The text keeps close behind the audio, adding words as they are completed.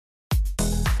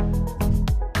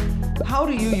How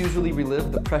do you usually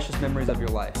relive the precious memories of your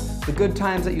life? The good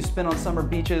times that you spent on summer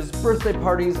beaches, birthday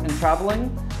parties, and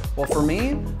traveling? Well, for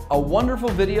me, a wonderful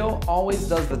video always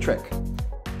does the trick.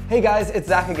 Hey guys, it's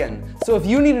Zach again. So if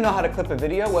you need to know how to clip a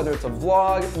video, whether it's a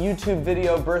vlog, YouTube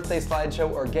video, birthday slideshow,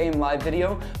 or game live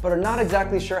video, but are not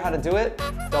exactly sure how to do it,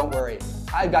 don't worry,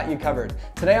 I've got you covered.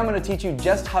 Today I'm going to teach you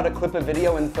just how to clip a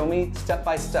video in Filme step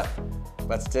by step.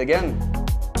 Let's dig in.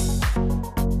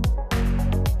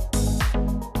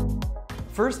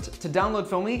 First, to download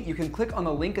Filme, you can click on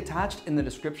the link attached in the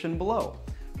description below.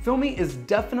 Filme is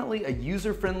definitely a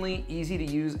user-friendly,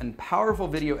 easy-to-use, and powerful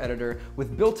video editor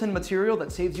with built-in material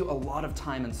that saves you a lot of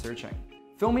time in searching.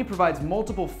 Filme provides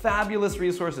multiple fabulous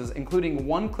resources, including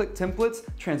one-click templates,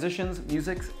 transitions,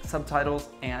 music, subtitles,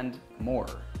 and more.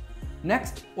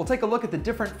 Next, we'll take a look at the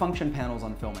different function panels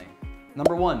on Filme.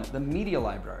 Number 1, the media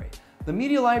library. The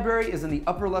media library is in the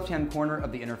upper left-hand corner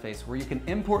of the interface where you can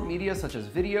import media such as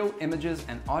video, images,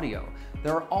 and audio.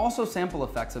 There are also sample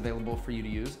effects available for you to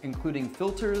use, including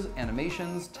filters,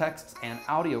 animations, texts, and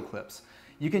audio clips.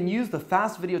 You can use the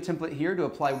fast video template here to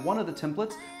apply one of the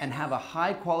templates and have a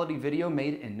high-quality video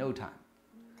made in no time.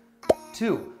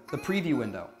 2, the preview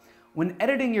window. When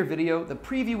editing your video, the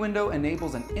preview window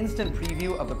enables an instant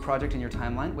preview of the project in your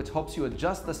timeline, which helps you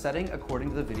adjust the setting according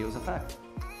to the video's effect.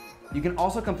 You can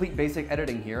also complete basic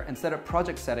editing here and set up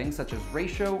project settings such as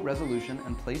ratio, resolution,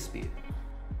 and play speed.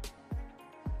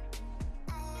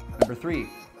 Number 3,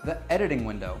 the editing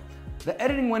window. The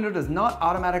editing window does not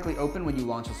automatically open when you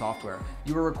launch the software.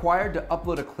 You are required to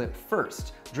upload a clip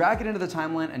first, drag it into the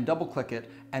timeline and double-click it,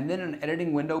 and then an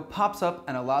editing window pops up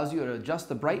and allows you to adjust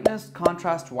the brightness,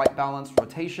 contrast, white balance,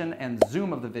 rotation, and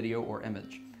zoom of the video or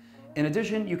image. In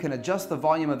addition, you can adjust the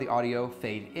volume of the audio,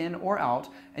 fade in or out,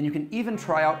 and you can even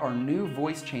try out our new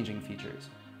voice changing features.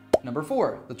 Number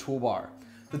 4, the toolbar.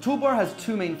 The toolbar has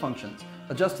two main functions,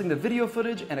 adjusting the video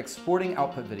footage and exporting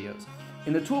output videos.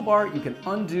 In the toolbar, you can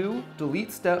undo,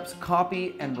 delete steps,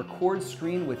 copy, and record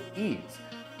screen with ease.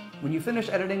 When you finish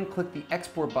editing, click the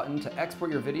export button to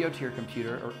export your video to your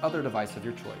computer or other device of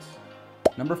your choice.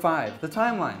 Number 5, the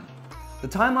timeline. The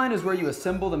timeline is where you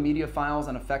assemble the media files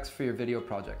and effects for your video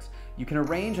projects. You can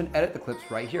arrange and edit the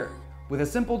clips right here. With a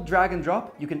simple drag and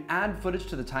drop, you can add footage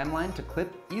to the timeline to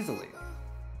clip easily.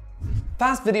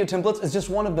 Fast video templates is just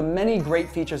one of the many great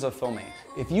features of Filme.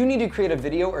 If you need to create a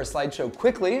video or slideshow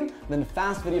quickly, then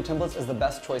fast video templates is the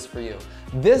best choice for you.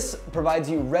 This provides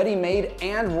you ready-made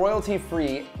and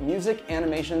royalty-free music,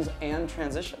 animations, and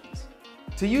transitions.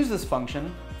 To use this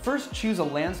function, first choose a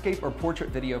landscape or portrait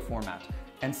video format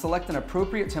and select an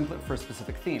appropriate template for a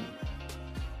specific theme.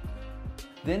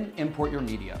 Then import your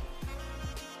media.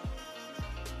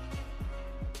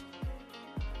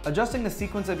 Adjusting the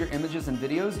sequence of your images and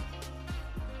videos,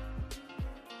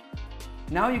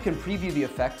 now you can preview the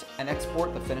effect and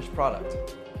export the finished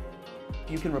product.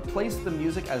 You can replace the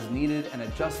music as needed and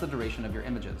adjust the duration of your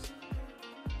images.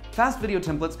 Fast video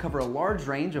templates cover a large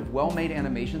range of well-made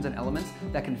animations and elements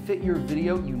that can fit your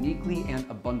video uniquely and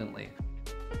abundantly.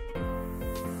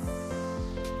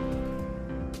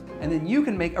 And then you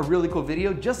can make a really cool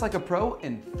video just like a pro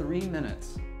in 3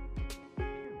 minutes.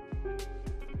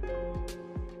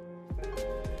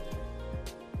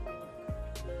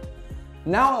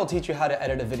 Now I'll teach you how to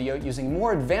edit a video using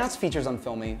more advanced features on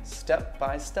Filme step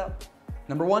by step.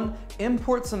 Number 1,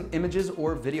 import some images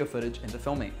or video footage into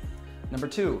Filme. Number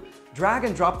 2, drag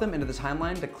and drop them into the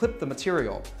timeline to clip the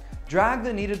material. Drag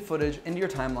the needed footage into your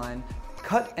timeline,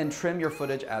 cut and trim your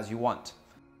footage as you want.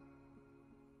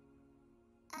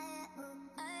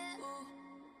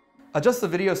 Adjust the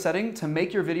video setting to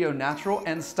make your video natural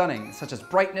and stunning, such as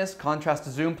brightness, contrast,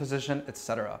 zoom, position,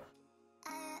 etc.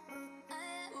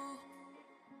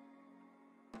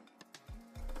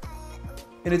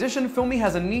 In addition, Filme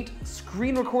has a neat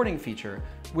screen recording feature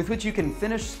with which you can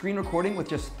finish screen recording with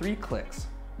just 3 clicks.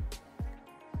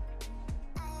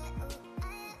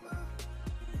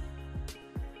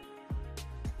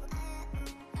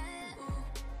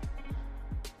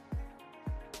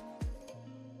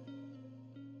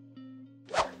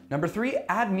 Number 3,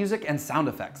 add music and sound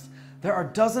effects. There are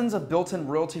dozens of built-in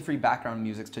royalty-free background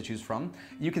musics to choose from.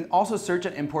 You can also search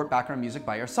and import background music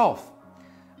by yourself.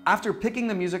 After picking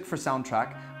the music for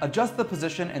soundtrack, adjust the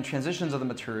position and transitions of the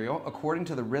material according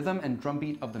to the rhythm and drum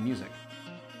beat of the music.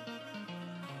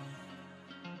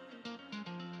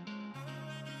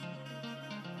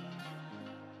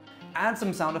 Add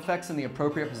some sound effects in the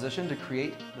appropriate position to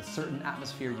create the certain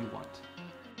atmosphere you want.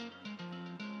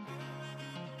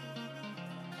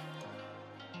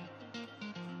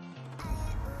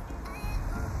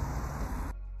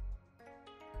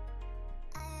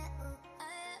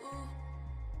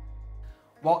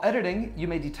 While editing, you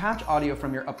may detach audio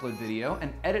from your upload video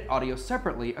and edit audio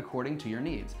separately according to your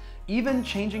needs. Even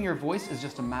changing your voice is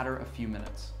just a matter of a few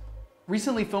minutes.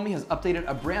 Recently, Filme has updated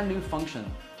a brand new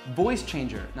function, Voice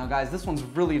Changer. Now guys, this one's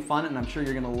really fun and I'm sure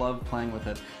you're gonna love playing with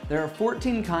it. There are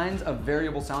 14 kinds of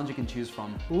variable sounds you can choose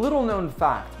from. Little known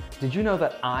fact, did you know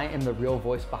that I am the real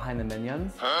voice behind the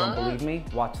Minions? Don't believe me?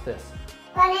 Watch this.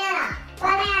 Banana,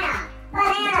 banana,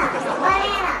 banana,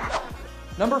 banana.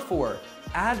 Number 4,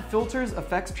 add filters,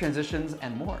 effects, transitions,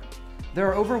 and more. There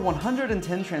are over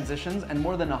 110 transitions and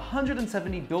more than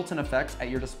 170 built-in effects at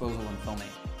your disposal in Filme.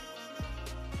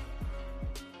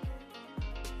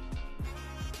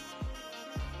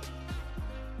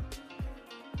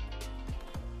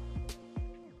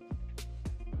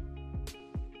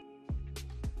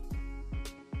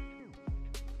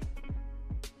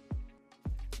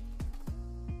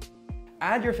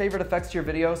 Add your favorite effects to your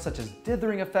video, such as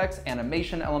dithering effects,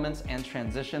 animation elements, and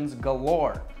transitions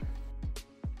galore.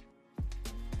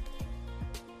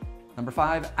 Number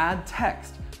 5, add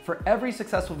text. For every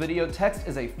successful video, text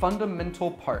is a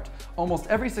fundamental part. Almost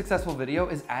every successful video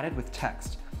is added with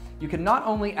text. You can not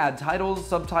only add titles,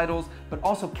 subtitles, but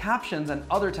also captions and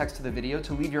other text to the video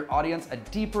to leave your audience a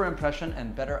deeper impression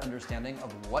and better understanding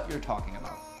of what you're talking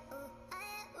about.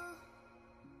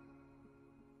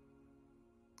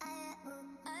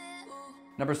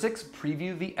 Number 6,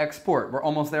 preview the export. We're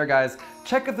almost there, guys.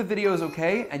 Check if the video is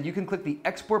okay, and you can click the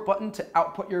export button to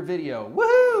output your video.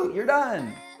 Woohoo! You're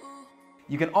done!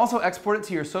 You can also export it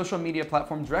to your social media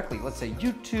platform directly. Let's say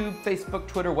YouTube, Facebook,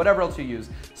 Twitter, whatever else you use.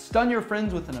 Stun your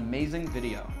friends with an amazing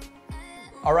video.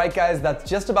 All right, guys, that's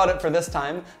just about it for this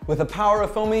time. With the power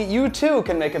of Filme, you too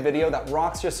can make a video that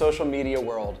rocks your social media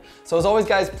world. So as always,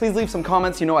 guys, please leave some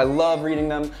comments. You know I love reading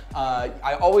them.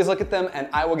 I always look at them and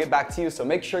I will get back to you, so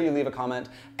make sure you leave a comment.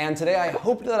 And today I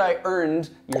hope that I earned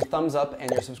your thumbs up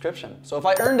and your subscription. So if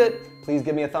I earned it, please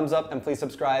give me a thumbs up and please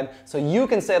subscribe so you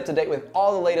can stay up to date with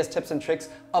all the latest tips and tricks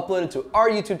uploaded to our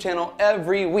YouTube channel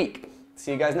every week.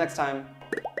 See you guys next time.